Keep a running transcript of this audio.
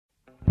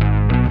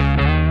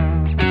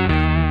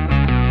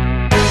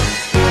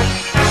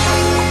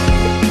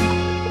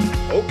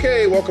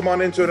welcome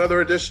on into another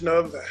edition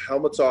of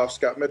Helmets Off.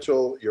 Scott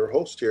Mitchell, your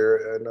host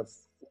here, and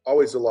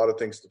always a lot of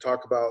things to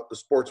talk about. The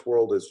sports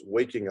world is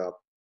waking up,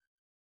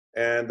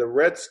 and the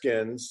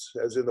Redskins,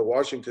 as in the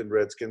Washington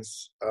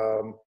Redskins,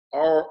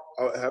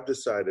 have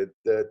decided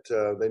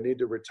that they need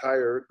to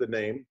retire the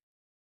name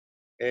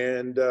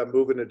and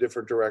move in a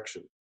different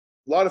direction.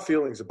 A lot of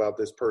feelings about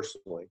this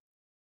personally,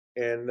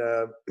 and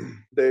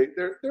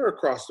they're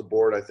across the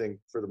board, I think,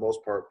 for the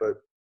most part, but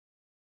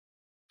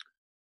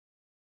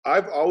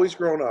I've always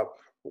grown up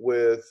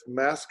with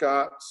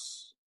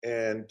mascots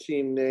and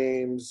team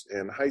names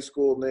and high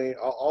school name,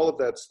 all of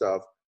that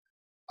stuff.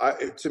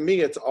 To me,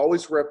 it's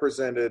always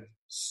represented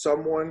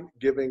someone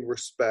giving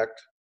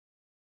respect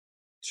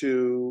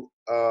to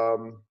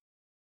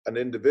an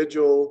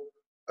individual,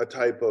 a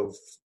type of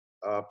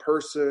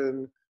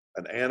person,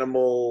 an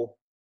animal,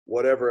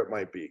 whatever it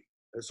might be.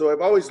 And so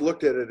I've always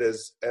looked at it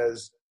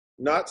as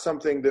not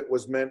something that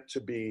was meant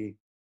to be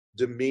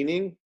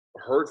demeaning,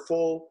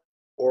 hurtful,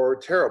 or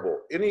terrible.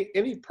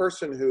 Any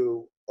person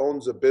who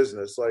owns a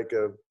business like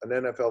an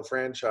NFL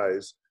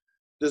franchise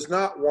does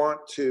not want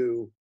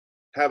to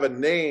have a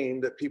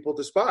name that people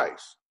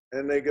despise.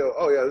 And they go,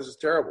 oh yeah, this is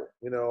terrible.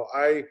 You know,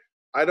 I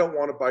don't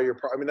want to buy your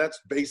product. I mean,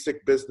 that's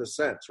basic business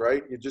sense,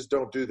 right? You just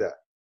don't do that.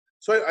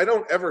 So I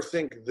don't ever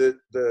think that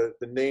the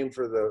name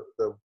for the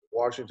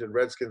Washington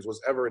Redskins was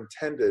ever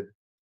intended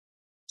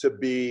to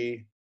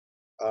be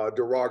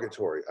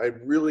derogatory. I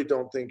really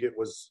don't think it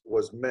was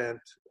meant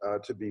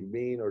to be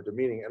mean or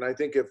demeaning. And I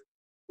think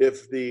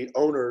if the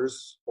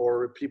owners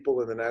or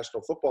people in the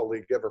National Football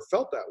League ever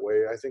felt that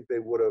way, I think they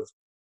would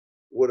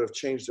have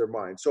changed their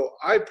mind. So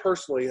I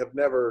personally have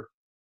never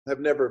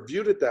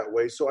viewed it that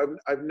way. So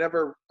I've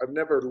never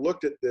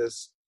looked at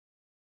this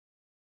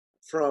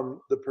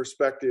from the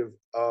perspective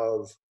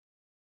of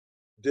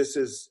this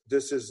is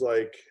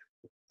like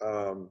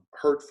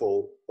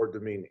hurtful or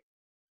demeaning.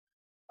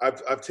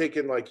 I've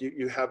taken, like,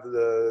 you have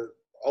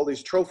all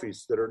these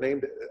trophies that are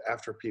named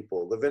after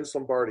people, the Vince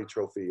Lombardi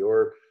trophy,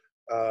 or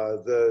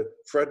the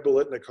Fred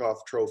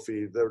Biletnikoff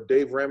trophy, the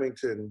Dave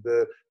Remington,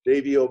 the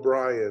Davey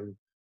O'Brien,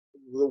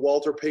 the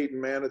Walter Payton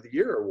Man of the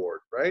Year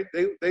award, right?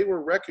 They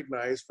were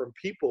recognized from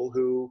people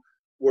who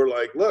were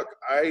like, look,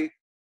 I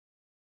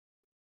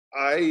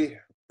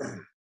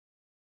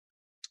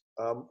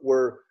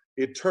were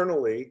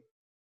eternally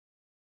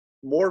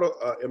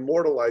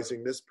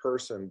immortalizing this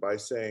person by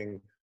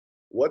saying,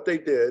 what they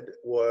did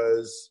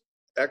was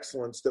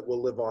excellence that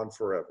will live on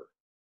forever.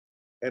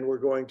 And we're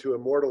going to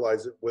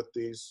immortalize it with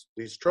these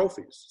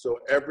trophies. So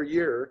every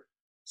year,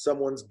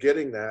 someone's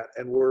getting that,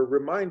 and we're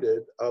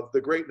reminded of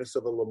the greatness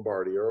of a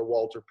Lombardi or a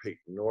Walter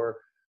Payton or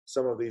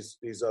some of these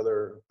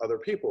other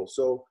people.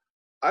 So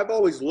I've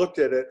always looked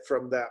at it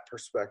from that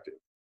perspective.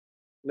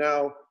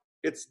 Now,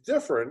 it's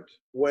different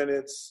when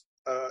it's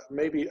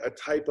maybe a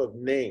type of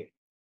name,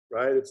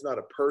 right? It's not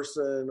a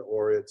person,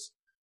 or it's,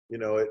 you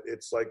know,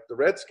 it's like the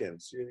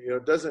Redskins. You know,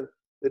 it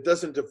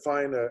doesn't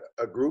define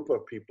a group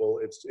of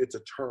people. It's a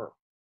term,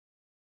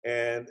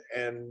 and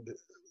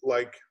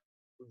like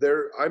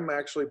I'm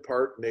actually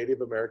part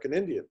Native American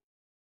Indian.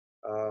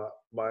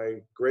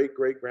 My great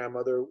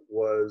grandmother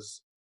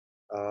was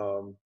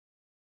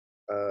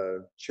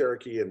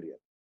Cherokee Indian,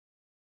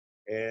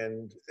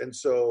 and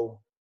so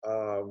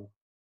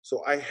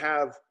I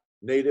have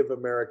Native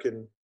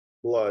American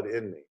blood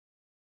in me,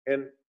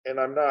 and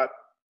I'm not,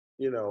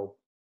 you know,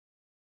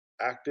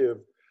 active.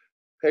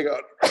 Hang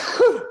on.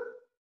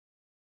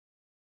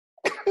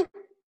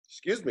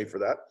 Excuse me for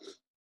that.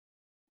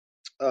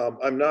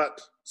 I'm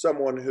not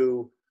someone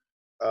who,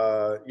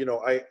 you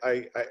know,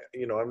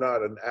 you know, I'm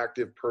not an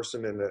active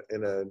person in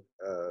an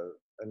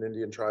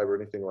Indian tribe or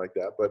anything like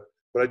that. But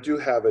I do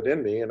have it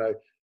in me, and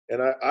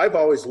I've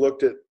always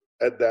looked at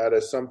that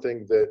as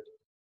something that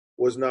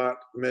was not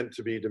meant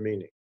to be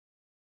demeaning.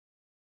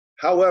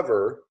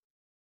 However,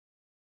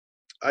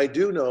 I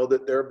do know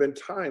that there have been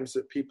times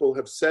that people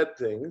have said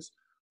things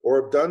or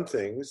have done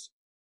things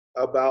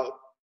about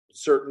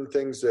certain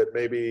things that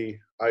maybe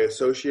I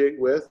associate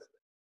with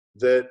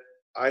that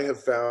I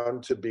have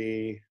found to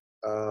be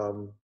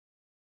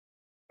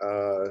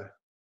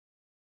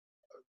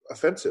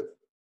offensive.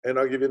 And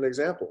I'll give you an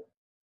example.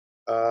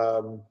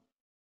 So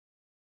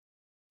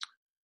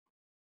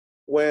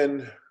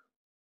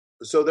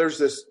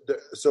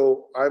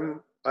I'm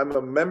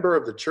a member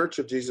of the Church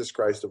of Jesus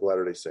Christ of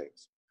Latter-day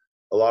Saints.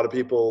 A lot of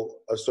people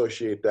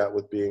associate that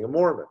with being a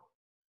Mormon.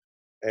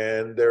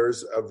 And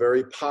there's a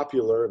very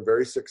popular and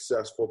very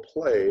successful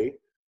play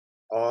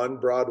on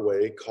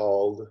Broadway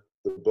called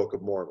The Book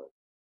of Mormon.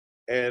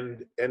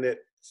 And it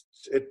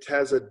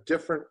has a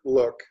different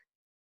look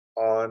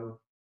on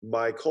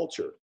my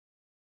culture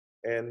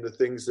and the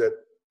things that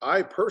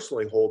I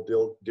personally hold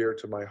dear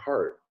to my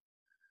heart.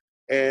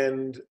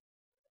 And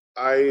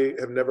I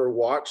have never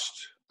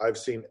watched. I've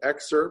seen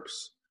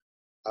excerpts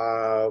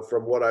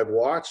from what I've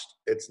watched.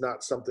 It's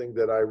not something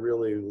that I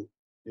really,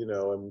 you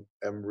know,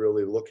 am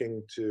really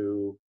looking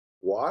to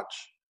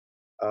watch.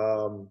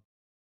 And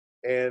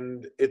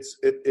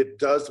it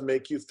does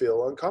make you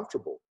feel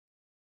uncomfortable.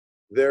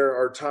 There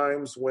are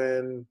times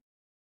when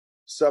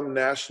some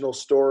national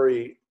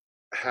story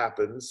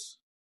happens,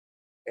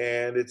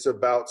 and it's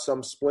about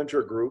some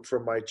splinter group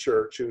from my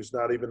church who's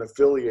not even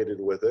affiliated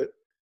with it,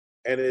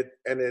 and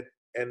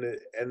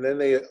then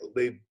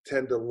they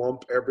tend to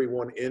lump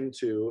everyone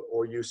into,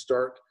 or you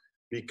start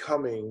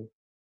becoming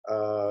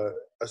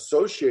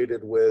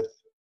associated with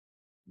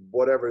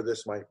whatever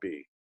this might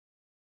be.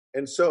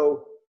 And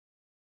so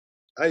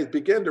I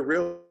began to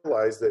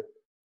realize that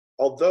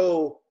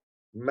although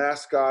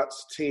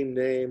mascots, team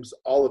names,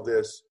 all of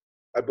this,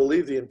 I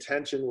believe the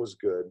intention was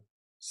good.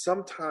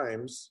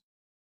 Sometimes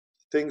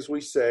things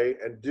we say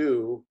and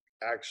do,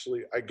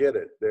 actually, I get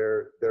it,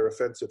 they're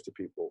offensive to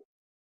people,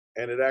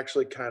 and it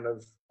actually kind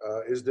of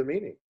is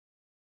demeaning.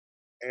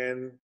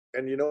 And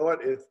you know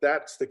what? If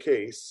that's the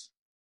case,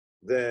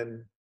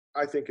 then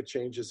I think a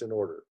change is in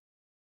order.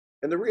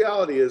 And the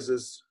reality is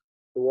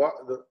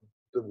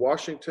the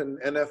Washington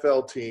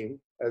NFL team,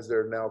 as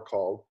they're now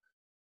called,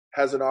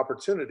 has an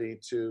opportunity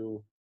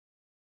to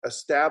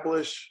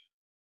establish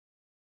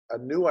a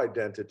new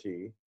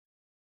identity,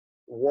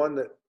 one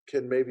that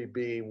can maybe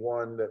be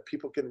one that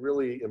people can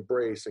really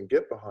embrace and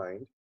get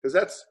behind, because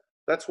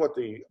that's what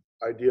the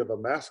idea of a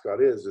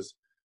mascot is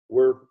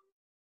we're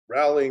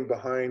rallying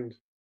behind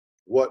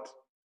what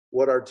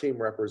our team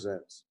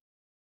represents.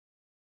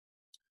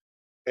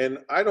 And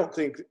I don't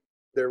think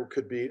there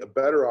could be a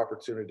better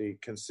opportunity,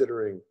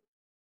 considering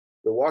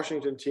the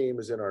Washington team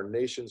is in our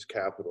nation's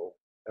capital,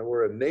 and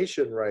we're a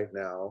nation right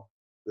now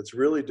that's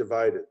really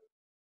divided.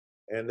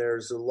 And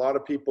there's a lot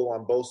of people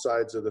on both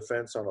sides of the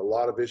fence on a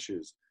lot of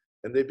issues,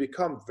 and they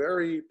become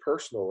very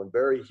personal and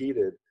very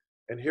heated.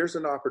 And here's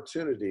an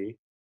opportunity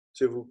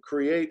to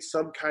create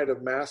some kind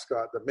of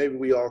mascot that maybe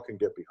we all can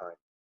get behind,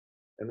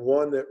 and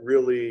one that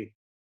really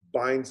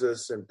binds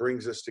us and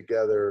brings us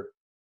together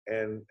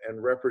and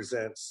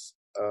represents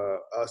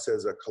us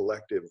as a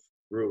collective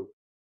group.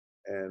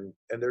 And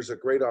there's a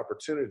great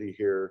opportunity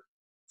here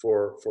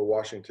for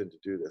Washington to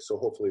do this. So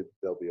hopefully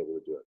they'll be able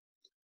to do it.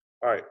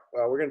 All right,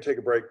 we're going to take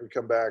a break. We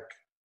come back.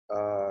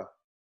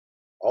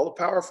 All the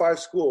Power 5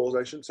 schools,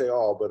 I shouldn't say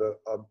all, but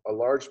a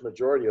large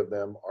majority of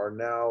them are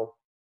now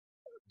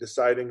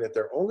deciding that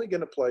they're only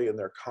going to play in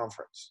their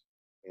conference.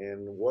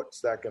 And what's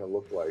that going to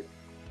look like?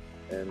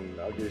 And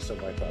I'll give you some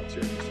of my thoughts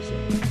here in just a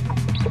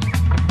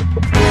second.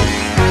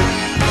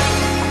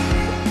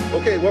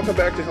 Okay, welcome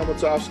back to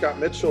Helmets Off. Scott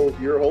Mitchell,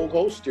 your old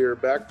host here,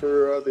 back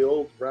for the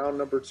old round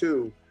number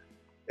 2.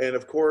 And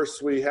of course,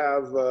 we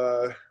have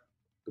the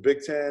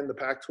Big Ten, the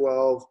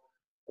Pac-12,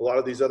 a lot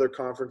of these other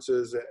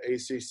conferences,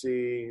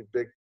 ACC,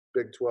 Big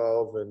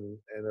 12, and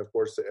of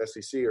course the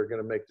SEC are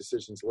going to make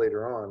decisions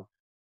later on.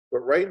 But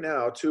right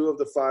now, 2 of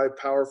the 5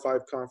 Power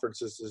 5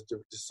 conferences has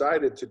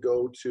decided to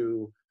go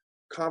to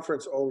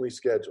conference-only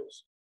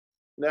schedules.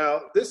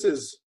 Now, this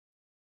is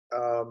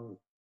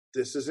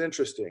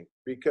interesting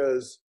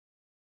because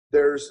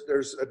there's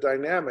a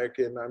dynamic,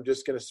 and I'm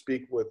just going to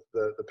speak with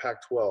the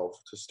Pac-12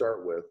 to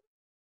start with.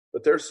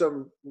 But there's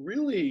some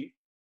really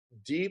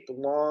deep,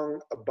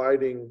 long,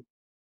 abiding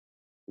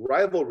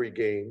rivalry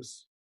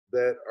games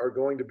that are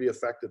going to be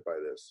affected by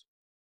this,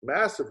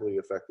 massively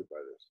affected by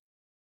this.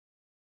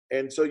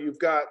 And so you've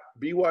got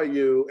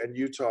BYU and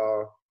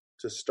Utah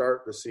to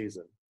start the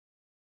season.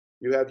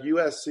 You have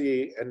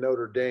USC and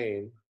Notre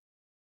Dame,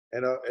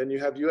 and you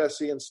have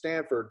USC and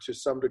Stanford to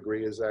some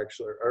degree, is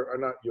actually, or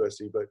not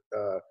USC, but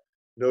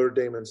Notre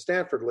Dame and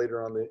Stanford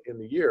later on in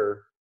the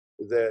year,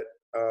 that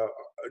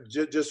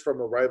just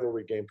from a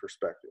rivalry game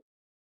perspective.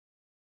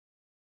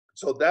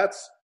 So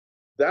that's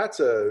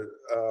a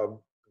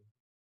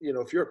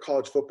if you're a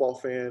college football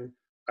fan,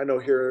 I know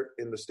here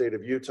in the state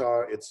of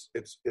Utah,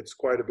 it's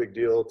quite a big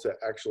deal to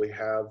actually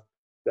have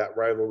that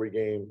rivalry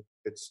game.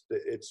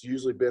 It's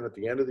usually been at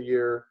the end of the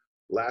year.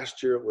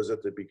 Last year it was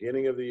at the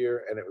beginning of the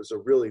year, and it was a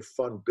really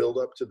fun build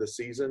up to the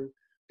season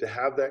to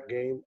have that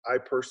game. I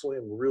personally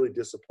am really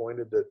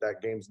disappointed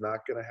that game's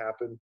not going to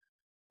happen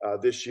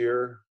this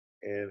year,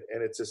 and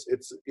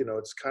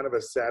it's kind of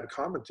a sad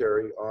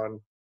commentary on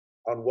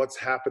what's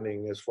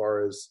happening as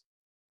far as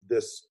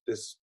this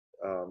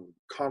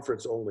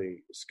conference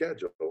only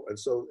schedule. And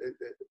so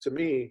to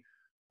me,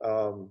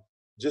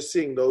 just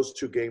seeing those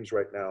 2 games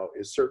right now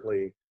is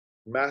certainly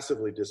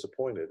massively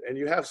disappointed. And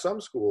you have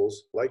some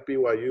schools like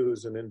BYU,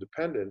 who's an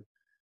independent,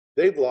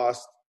 they've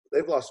lost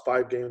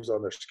 5 games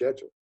on their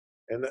schedule.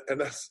 And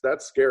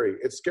that's scary.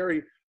 It's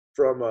scary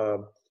from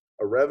a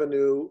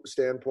revenue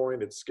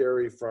standpoint. It's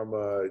scary from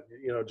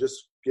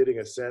just getting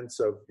a sense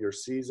of your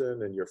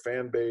season and your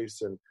fan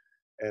base,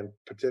 and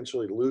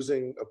potentially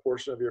losing a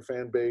portion of your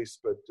fan base,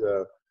 but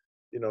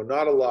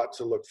not a lot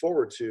to look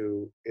forward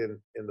to in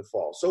the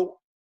fall. So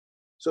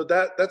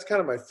that's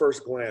kind of my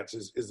first glance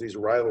is these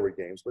rivalry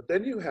games. But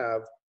then you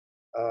have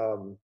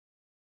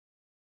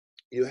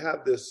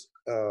this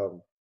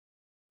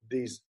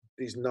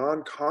these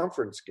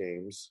non-conference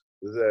games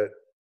that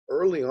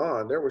early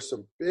on there were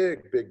some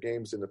big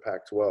games in the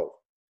Pac-12.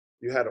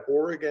 You had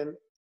Oregon,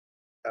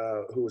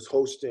 who was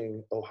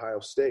hosting Ohio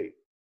State.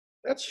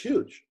 That's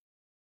huge.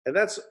 And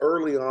that's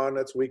early on.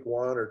 That's week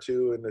 1 or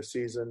 2 in the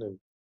season.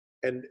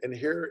 And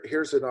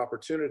here's an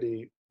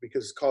opportunity,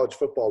 because college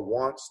football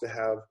wants to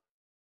have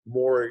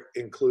more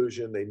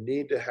inclusion. They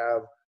need to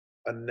have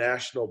a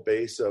national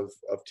base of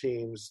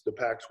teams. The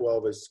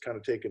Pac-12 has kind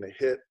of taken a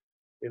hit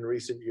in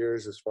recent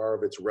years as far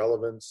as its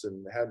relevance,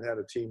 and hadn't had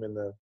a team in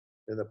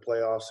the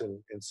playoffs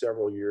in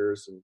several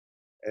years.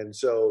 And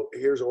so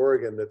here's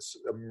Oregon that's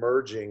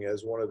emerging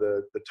as one of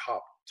the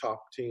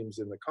top teams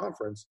in the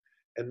conference,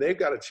 and they've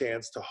got a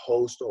chance to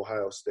host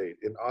Ohio State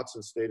in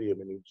Autzen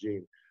Stadium in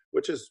Eugene,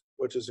 which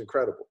is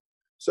incredible.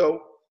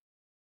 So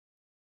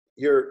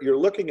you're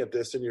looking at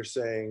this and you're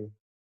saying,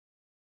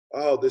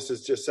 oh, this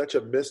is just such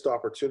a missed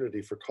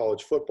opportunity for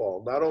college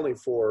football, not only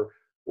for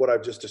what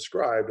I've just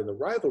described in the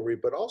rivalry,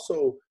 but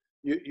also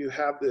you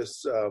have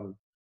this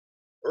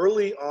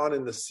early on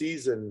in the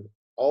season,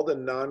 all the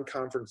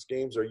non-conference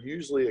games are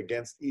usually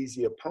against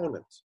easy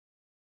opponents.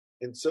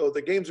 And so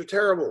the games are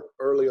terrible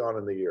early on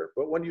in the year.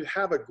 But when you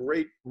have a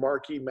great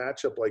marquee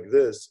matchup like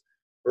this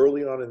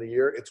early on in the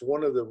year, it's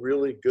one of the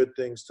really good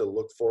things to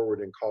look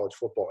forward in college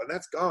football. And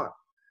that's gone.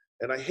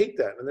 And I hate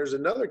that. And there's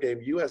another game.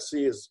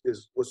 USC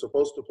was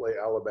supposed to play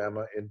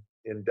Alabama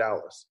in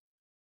Dallas.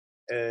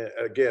 And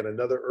again,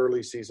 another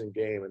early season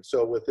game. And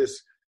so with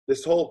this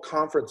whole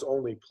conference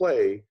only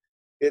play,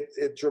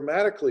 it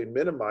dramatically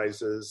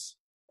minimizes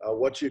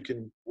what you're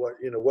going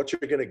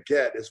to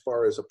get as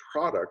far as a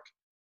product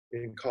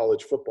in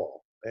college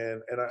football.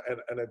 And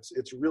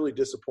it's really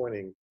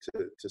disappointing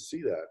to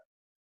see that.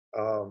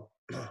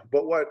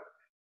 But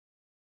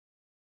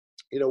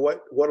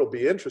what'll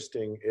be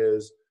interesting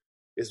is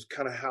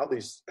kind of how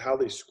these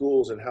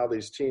schools and how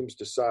these teams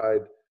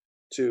decide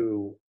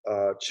to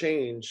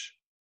change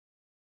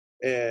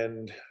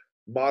and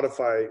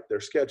modify their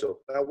schedule.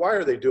 Now, why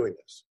are they doing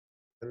this?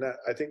 And that,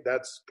 I think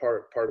that's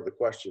part of the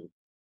question.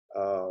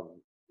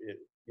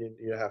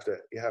 You have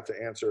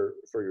to answer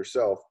for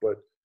yourself. But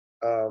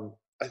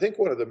I think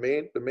one of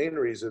the main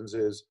reasons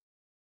is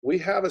we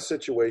have a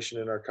situation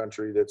in our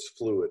country that's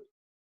fluid.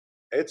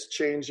 It's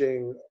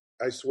changing,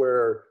 I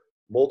swear,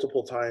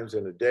 multiple times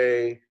in a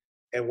day.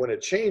 And when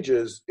it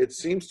changes, it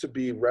seems to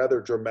be rather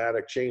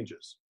dramatic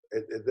changes.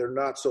 They're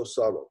not so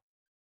subtle.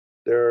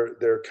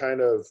 They're kind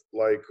of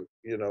like,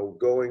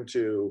 going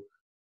to,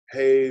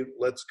 hey,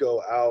 let's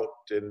go out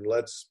and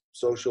let's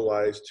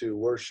socialize, to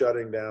we're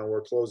shutting down,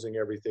 we're closing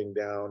everything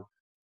down.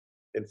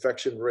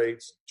 Infection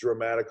rates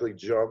dramatically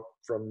jump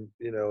from,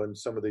 in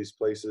some of these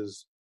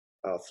places,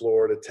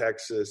 Florida,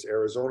 Texas,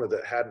 Arizona,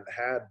 that hadn't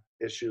had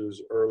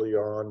issues early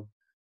on.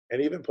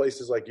 And even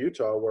places like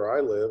Utah, where I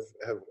live,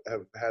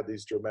 have had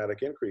these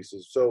dramatic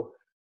increases. So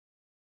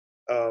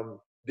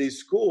these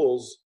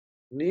schools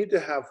need to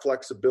have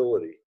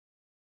flexibility.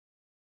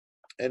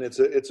 And it's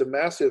a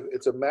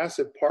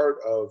massive part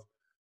of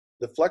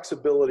the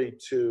flexibility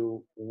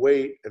to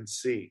wait and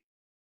see.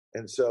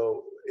 And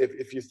so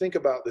if you think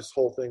about this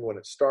whole thing when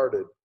it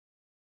started,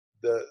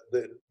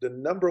 the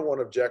number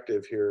one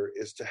objective here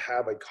is to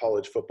have a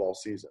college football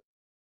season.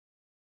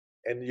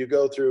 And you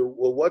go through,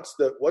 well, what's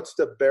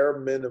the bare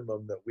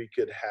minimum that we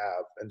could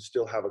have and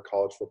still have a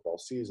college football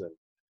season?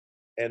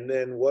 And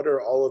then what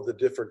are all of the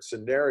different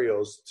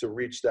scenarios to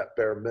reach that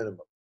bare minimum?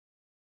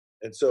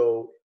 And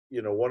so,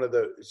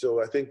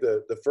 so I think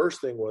the first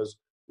thing was,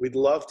 we'd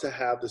love to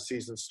have the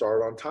season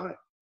start on time.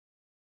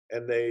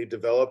 And they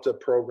developed a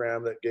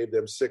program that gave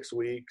them 6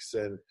 weeks,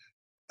 and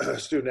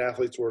student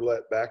athletes were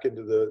let back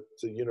into the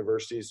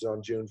universities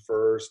on June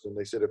 1st. And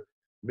they said, if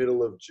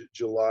middle of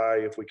July,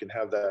 if we can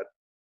have that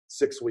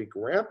 6-week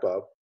ramp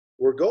up,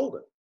 we're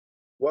golden.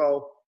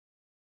 Well,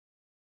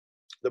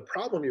 the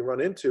problem you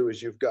run into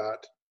is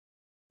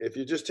if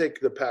you just take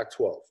the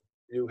Pac-12,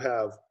 you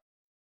have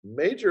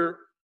major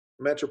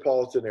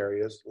metropolitan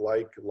areas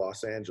like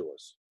Los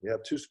Angeles. You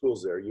have 2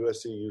 schools there,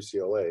 USC,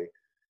 UCLA.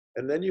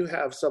 And then you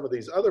have some of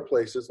these other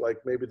places, like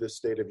maybe the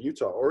state of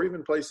Utah, or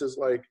even places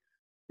like,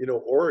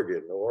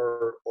 Oregon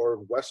or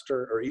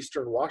Western or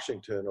Eastern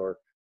Washington, or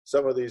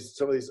some of these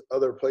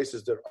other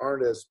places that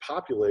aren't as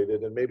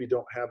populated and maybe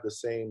don't have the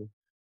same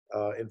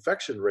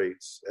infection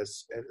rates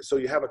and so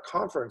you have a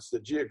conference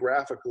that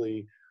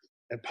geographically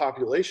and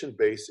population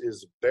base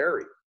is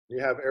varied. You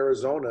have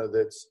Arizona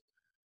that's,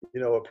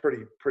 a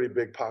pretty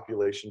big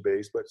population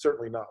base, but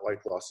certainly not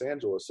like Los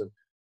Angeles.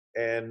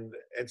 And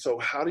so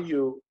how do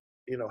you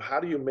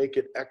make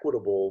it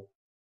equitable,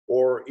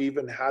 or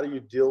even how do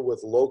you deal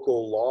with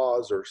local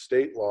laws or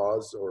state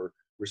laws or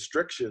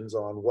restrictions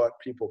on what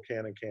people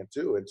can and can't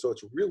do? And so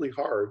it's really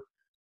hard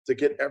to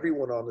get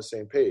everyone on the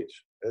same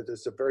page.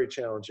 It's a very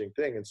challenging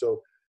thing. And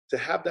so to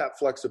have that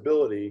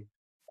flexibility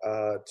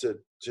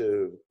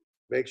to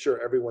make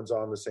sure everyone's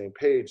on the same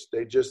page,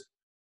 they just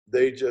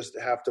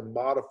have to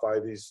modify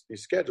these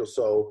schedules.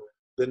 So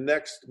the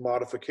next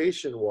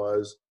modification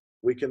was,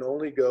 we can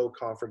only go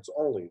conference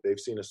only. They've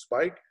seen a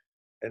spike.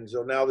 And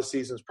so now the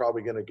season's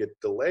probably going to get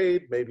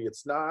delayed. Maybe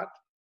it's not,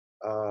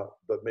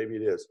 but maybe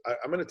it is.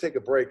 I'm going to take a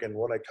break. And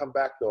when I come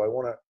back, though,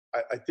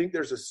 I think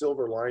there's a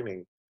silver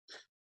lining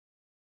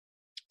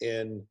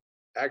in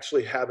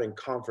actually having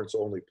conference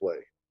only play.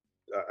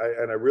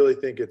 And I really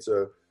think it's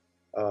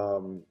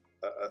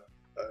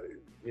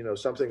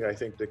something I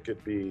think that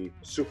could be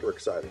super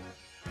exciting.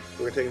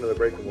 We're going to take another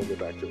break and we'll get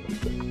back to it.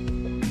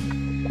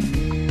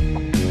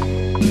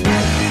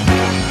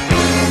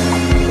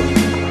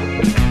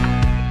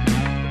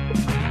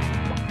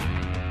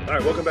 All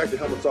right, welcome back to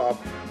Helmets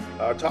Off,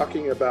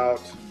 talking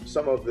about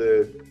some of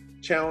the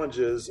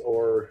challenges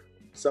or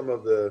some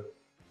of the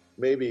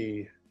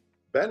maybe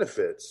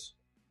benefits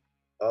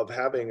of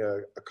having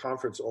a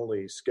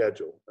conference-only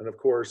schedule. And of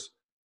course,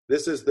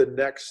 this is the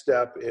next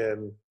step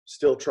in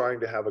still trying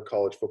to have a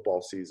college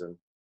football season.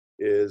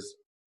 Is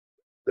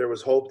there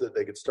was hope that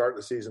they could start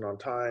the season on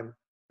time,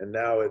 and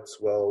now it's,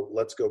 well,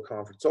 let's go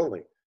conference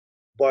only.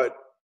 But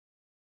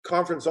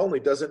conference only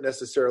doesn't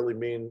necessarily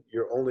mean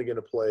you're only going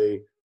to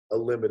play a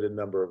limited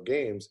number of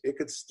games. It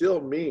could still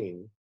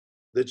mean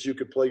that you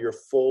could play your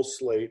full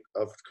slate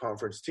of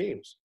conference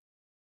teams.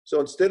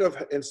 So instead of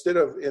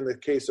in the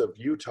case of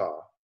Utah,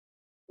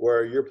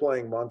 where you're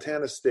playing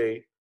Montana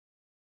State,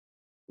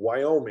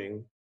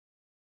 Wyoming,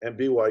 and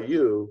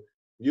BYU,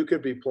 you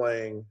could be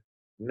playing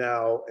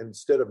now,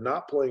 instead of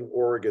not playing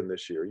Oregon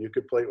this year, you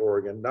could play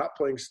Oregon, not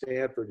playing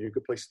Stanford, you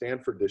could play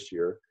Stanford this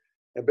year.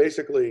 And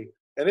basically,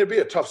 and it'd be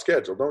a tough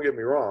schedule, don't get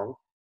me wrong,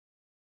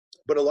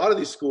 but a lot of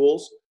these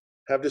schools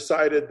have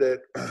decided that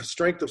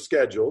strength of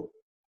schedule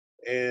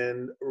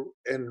and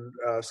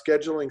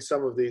scheduling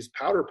some of these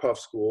powder puff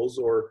schools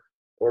or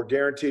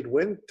guaranteed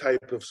win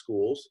type of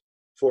schools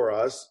for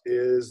us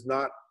it's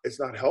not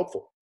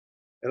helpful.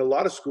 And a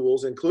lot of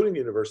schools, including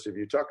University of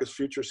Utah, because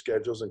future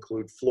schedules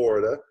include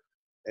Florida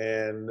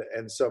and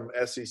some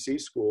SEC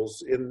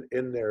schools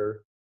in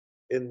their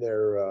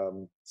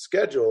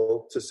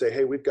schedule to say,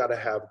 hey, we've got to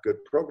have good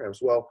programs.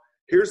 Well,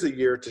 here's a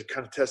year to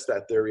kind of test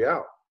that theory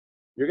out.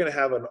 You're going to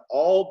have an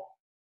all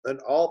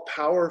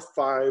Power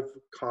 5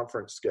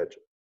 conference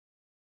schedule.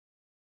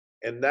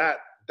 And that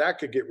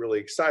could get really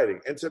exciting.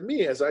 And to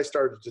me, as I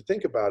started to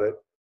think about it,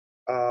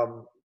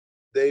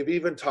 they've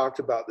even talked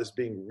about this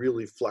being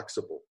really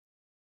flexible.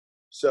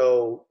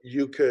 So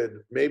you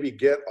could maybe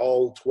get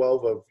all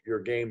 12 of your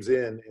games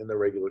in the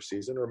regular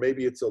season, or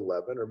maybe it's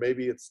 11, or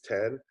maybe it's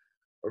 10,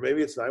 or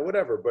maybe it's 9,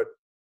 whatever.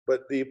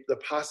 But the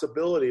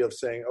possibility of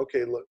saying,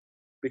 okay, look,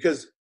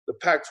 because the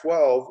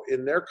Pac-12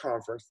 in their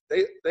conference,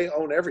 they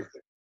own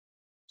everything.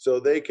 So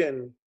they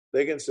can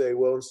say,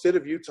 well, instead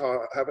of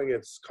Utah having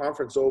its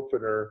conference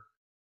opener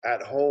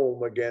at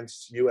home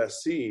against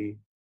USC,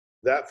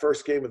 that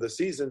first game of the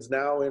season's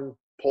now in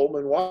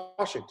Pullman,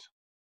 Washington.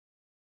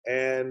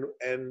 And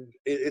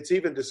it's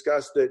even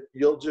discussed that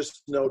you'll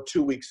just know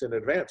 2 weeks in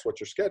advance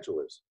what your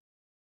schedule is.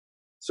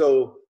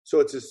 So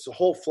it's this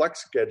whole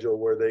flex schedule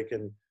where they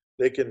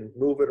can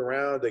move it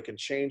around, they can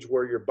change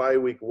where your bye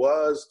week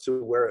was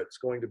to where it's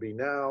going to be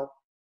now.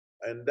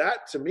 And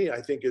that, to me, I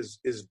think is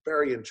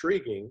very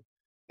intriguing,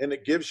 and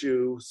it gives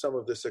you some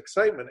of this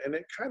excitement, and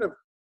it kind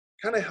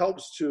of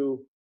helps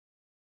to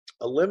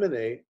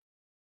eliminate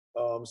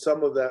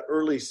some of that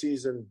early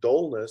season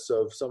dullness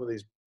of some of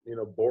these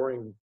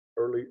boring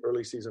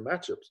early season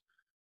matchups.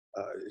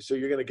 So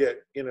you're going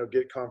to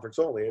get conference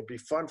only. It'd be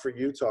fun for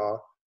Utah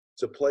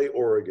to play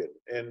Oregon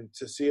and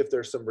to see if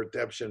there's some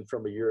redemption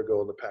from a year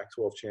ago in the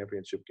Pac-12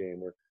 championship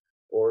game,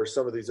 or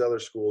some of these other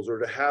schools, or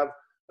to have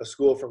a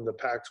school from the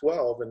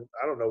Pac-12, and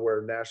I don't know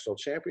where national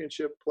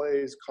championship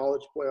plays,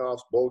 college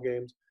playoffs, bowl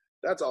games,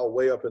 that's all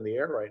way up in the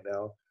air right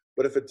now.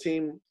 But if a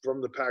team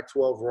from the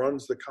Pac-12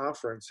 runs the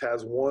conference,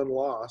 has one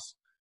loss,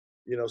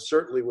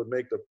 certainly would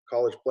make the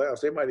college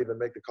playoffs. They might even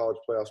make the college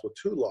playoffs with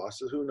 2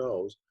 losses. Who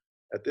knows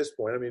at this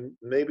point? I mean,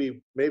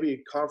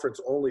 maybe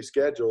conference-only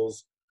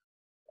schedules,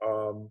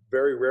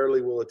 very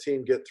rarely will a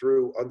team get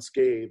through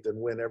unscathed and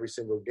win every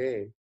single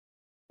game.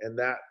 And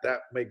that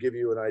may give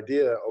you an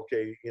idea,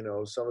 okay,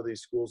 some of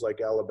these schools like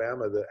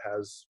Alabama that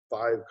has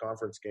 5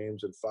 conference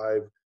games and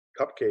 5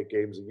 cupcake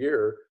games a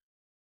year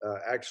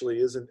actually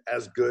isn't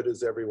as good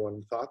as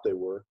everyone thought they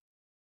were.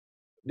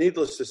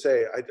 Needless to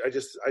say, I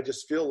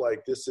just feel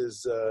like this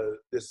is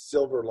this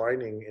silver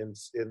lining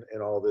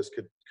in all of this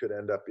could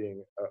end up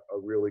being a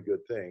really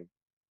good thing.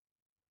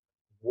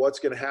 What's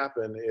going to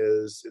happen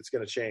is it's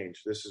going to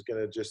change. This is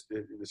going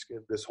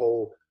to this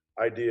whole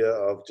idea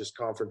of just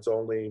conference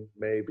only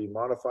may be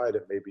modified.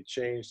 It may be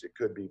changed. It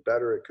could be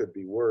better. It could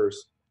be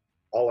worse.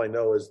 All I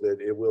know is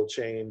that it will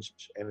change,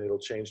 and it'll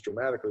change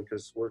dramatically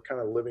because we're kind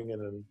of living in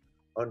an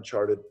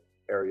uncharted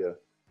area.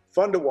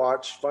 Fun to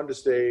watch, fun to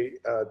stay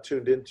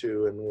tuned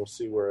into, and we'll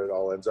see where it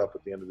all ends up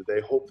at the end of the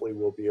day. Hopefully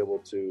we'll be able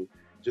to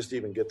just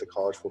even get the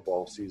college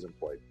football season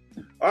played.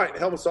 All right,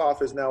 Helmets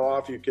Off is now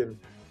off. You can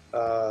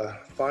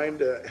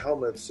find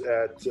helmets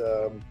at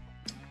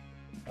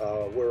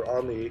we're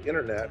on the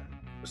internet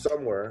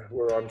somewhere.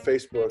 We're on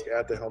Facebook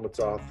at the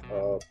Helmets Off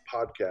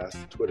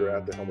podcast, Twitter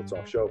at the Helmets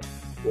Off Show.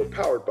 We're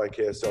powered by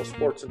KSL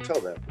Sports. Until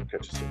then, we'll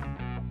catch you soon.